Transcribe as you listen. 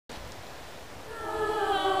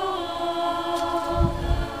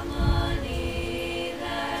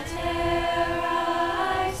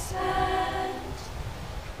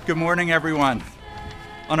Good morning, everyone.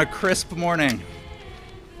 On a crisp morning.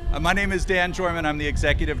 My name is Dan Joyman. I'm the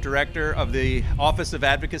Executive Director of the Office of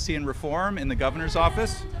Advocacy and Reform in the Governor's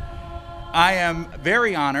Office. I am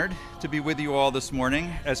very honored to be with you all this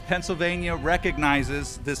morning as Pennsylvania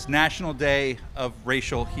recognizes this National Day of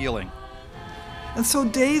Racial Healing. And so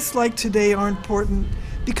days like today are important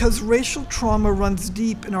because racial trauma runs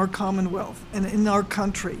deep in our commonwealth and in our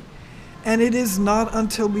country. And it is not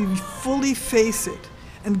until we fully face it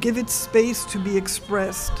and give it space to be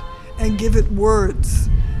expressed and give it words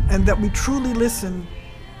and that we truly listen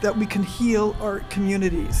that we can heal our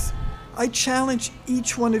communities. I challenge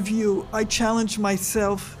each one of you, I challenge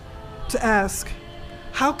myself to ask,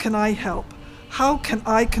 how can I help? How can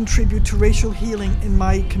I contribute to racial healing in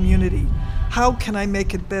my community? How can I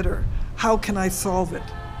make it better? How can I solve it?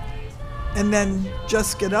 And then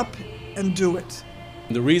just get up and do it.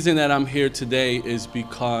 The reason that I'm here today is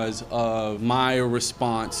because of my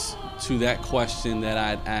response to that question that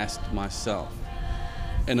I'd asked myself.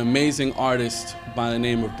 An amazing artist by the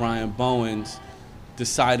name of Brian Bowens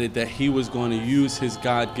decided that he was going to use his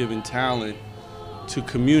God-given talent to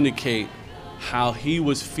communicate how he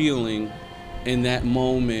was feeling in that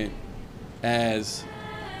moment as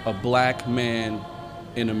a black man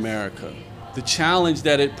in America. The challenge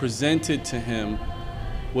that it presented to him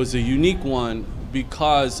was a unique one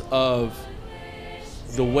because of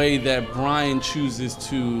the way that Brian chooses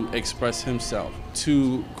to express himself,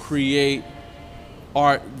 to create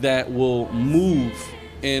art that will move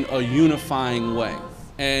in a unifying way.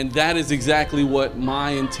 And that is exactly what my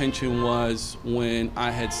intention was when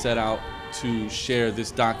I had set out to share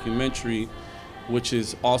this documentary, which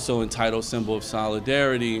is also entitled Symbol of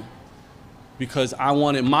Solidarity, because I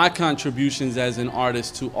wanted my contributions as an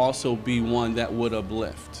artist to also be one that would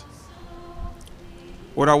uplift.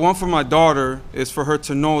 What I want for my daughter is for her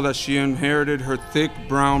to know that she inherited her thick,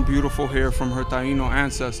 brown, beautiful hair from her Taino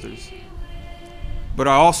ancestors. But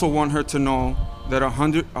I also want her to know that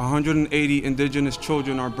 180 indigenous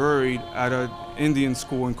children are buried at an Indian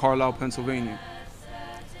school in Carlisle, Pennsylvania.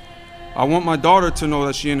 I want my daughter to know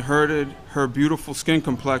that she inherited her beautiful skin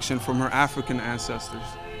complexion from her African ancestors.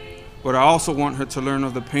 But I also want her to learn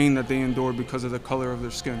of the pain that they endured because of the color of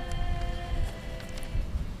their skin.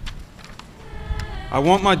 I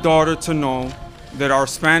want my daughter to know that our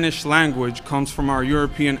Spanish language comes from our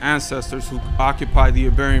European ancestors who occupied the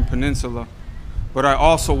Iberian Peninsula, but I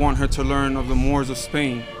also want her to learn of the Moors of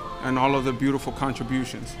Spain and all of their beautiful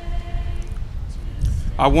contributions.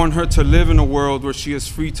 I want her to live in a world where she is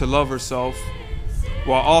free to love herself,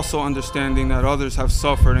 while also understanding that others have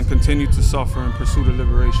suffered and continue to suffer in pursuit of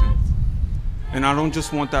liberation. And I don't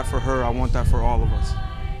just want that for her, I want that for all of us.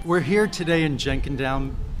 We're here today in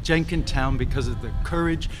Jenkintown because of the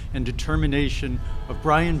courage and determination of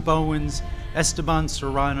Brian Bowens, Esteban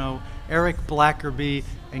Serrano, Eric Blackerby,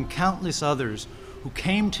 and countless others who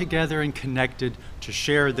came together and connected to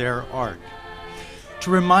share their art, to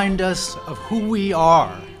remind us of who we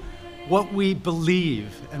are, what we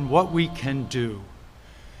believe, and what we can do.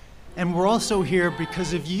 And we're also here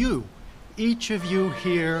because of you, each of you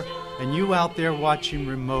here, and you out there watching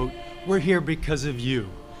remote. We're here because of you,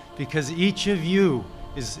 because each of you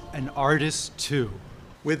is an artist too.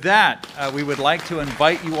 With that, we would like to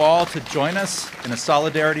invite you all to join us in a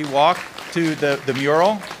solidarity walk to the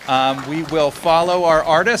mural. We will follow our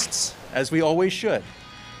artists, as we always should.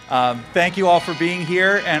 Thank you all for being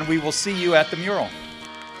here, and we will see you at the mural.